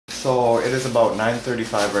So it is about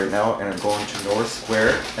 9:35 right now, and I'm going to North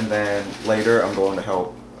Square, and then later I'm going to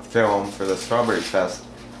help film for the Strawberry Fest,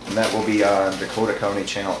 and that will be on Dakota County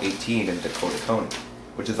Channel 18 in Dakota County,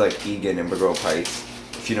 which is like Eagan and Grove Heights,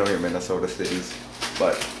 if you know your Minnesota cities.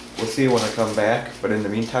 But we'll see when I come back, but in the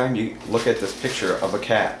meantime, you look at this picture of a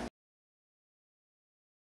cat.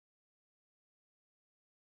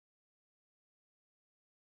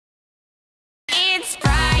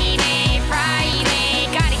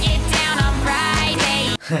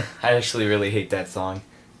 I actually really hate that song.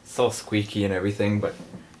 It's so squeaky and everything, but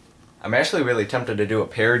I'm actually really tempted to do a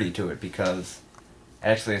parody to it because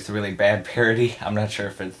actually it's a really bad parody. I'm not sure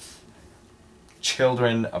if it's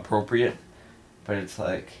children appropriate, but it's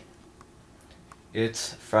like,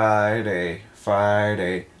 it's Friday,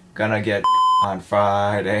 Friday, gonna get on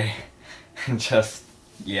Friday, and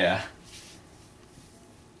yeah,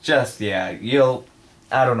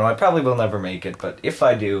 I don't know, I probably will never make it, but if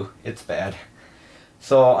I do, it's bad.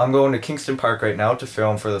 So I'm going to Kingston Park right now to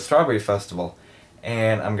film for the Strawberry Festival,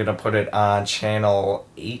 and I'm gonna put it on channel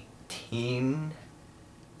 18,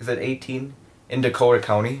 is it 18? In Dakota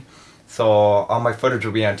County. So all my footage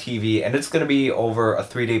will be on TV, and it's gonna be over a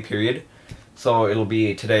 3-day period. So it'll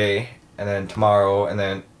be today, and then tomorrow, and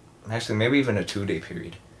then actually maybe even a 2-day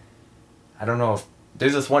period. I don't know if,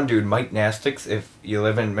 there's this one dude, Mike Nastics, if you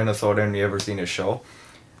live in Minnesota and you ever seen his show.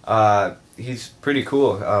 He's pretty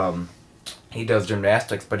cool. He does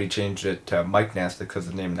gymnastics, but he changed it to Mike Nastics because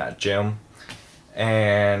his name not Jim.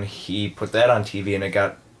 And he put that on TV and it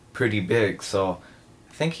got pretty big, so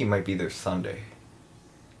I think he might be there Sunday.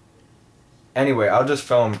 Anyway, I'll just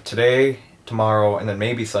film today, tomorrow, and then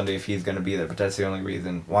maybe Sunday if he's going to be there, but that's the only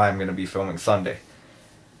reason why I'm going to be filming Sunday.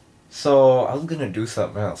 So, I was going to do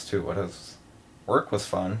something else too. Work was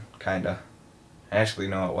fun, kinda. Actually,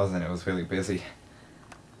 no, it wasn't. It was really busy.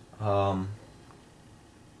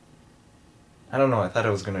 I don't know, I thought I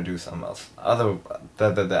was gonna do something else.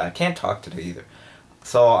 I can't talk today either.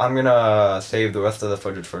 So I'm gonna save the rest of the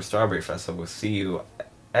footage for Strawberry Fest, so we'll see you.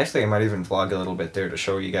 Actually, I might even vlog a little bit there to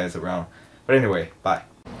show you guys around. But anyway, bye.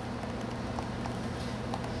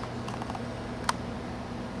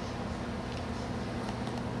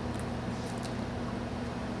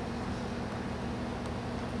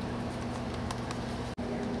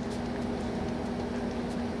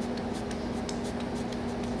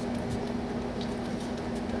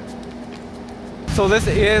 So this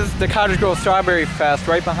is the Cottage Grove Strawberry Fest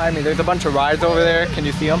right behind me. There's a bunch of rides over there. Can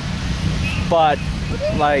you see them? But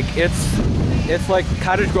like it's like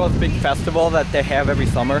Cottage Grove's big festival that they have every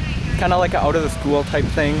summer. Kind of like an out of the school type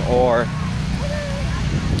thing. Or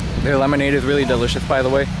their lemonade is really delicious, by the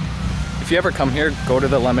way. If you ever come here, go to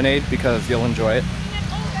the lemonade because you'll enjoy it.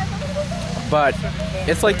 But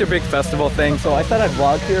it's like their big festival thing. So I said I'd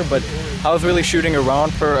vlog here, but I was really shooting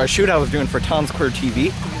around for a shoot I was doing for Town Square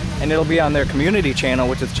TV. And it'll be on their community channel,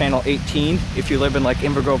 which is channel 18, if you live in like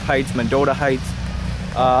Inver Grove Heights, Mendota Heights.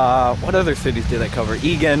 What other cities did I cover?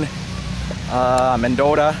 Eagan,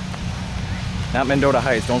 Mendota, not Mendota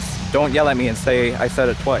Heights. Don't yell at me and say I said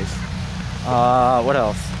it twice. What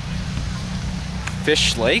else?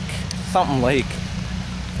 Fish Lake? Something Lake.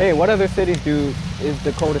 Hey, what other cities is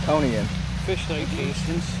Dakota County in? Fish Lake,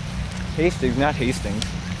 Hastings. Hastings, not Hastings.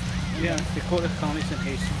 Yeah, Dakota County's in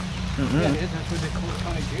Hastings. Mm-hmm. Yeah, that's where the Dakota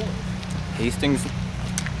County jail is. Hastings.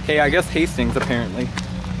 Okay, I guess Hastings apparently.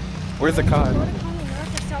 Where's the car?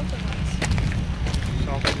 South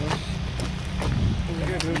of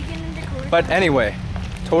us. But anyway,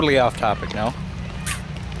 totally off topic now.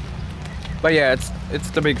 But yeah, it's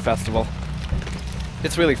the big festival.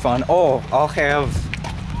 It's really fun. Oh, I'll have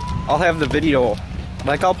the video.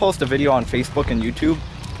 Like I'll post a video on Facebook and YouTube,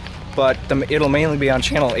 but it'll mainly be on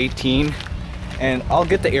channel 18. And I'll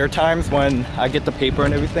get the air times when I get the paper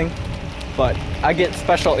and everything. But I get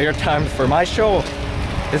special air times for my show.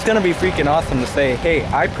 It's gonna be freaking awesome to say, hey,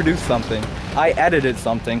 I produced something, I edited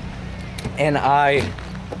something, and I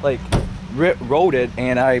like wrote it,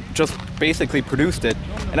 and I just basically produced it.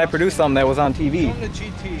 And I produced something that was on TV.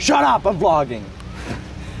 Shut up, I'm vlogging.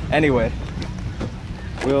 Anyway,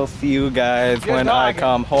 we'll see you guys when I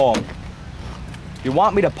come home. You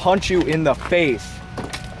want me to punch you in the face?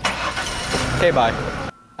 Okay, bye.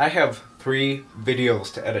 I have 3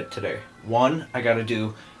 videos to edit today. One, I gotta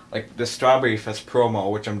do like the Strawberry Fest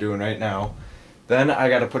promo, which I'm doing right now. Then I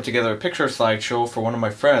gotta put together a picture slideshow for one of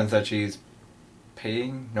my friends that she's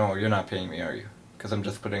paying. No, you're not paying me, are you? Because I'm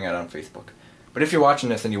just putting it on Facebook. But if you're watching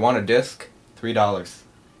this and you want a disc, $3.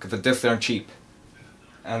 Because the discs aren't cheap.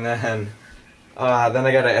 And then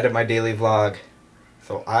I gotta edit my daily vlog.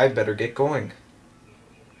 So I better get going.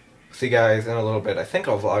 See you guys in a little bit. I think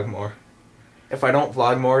I'll vlog more. If I don't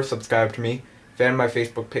vlog more, subscribe to me. Fan my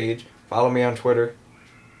Facebook page. Follow me on Twitter.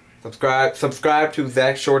 Subscribe to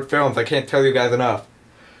Zach Short Films. I can't tell you guys enough.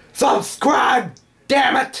 Subscribe!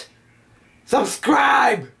 Damn it!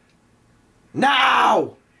 Subscribe!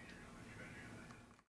 Now!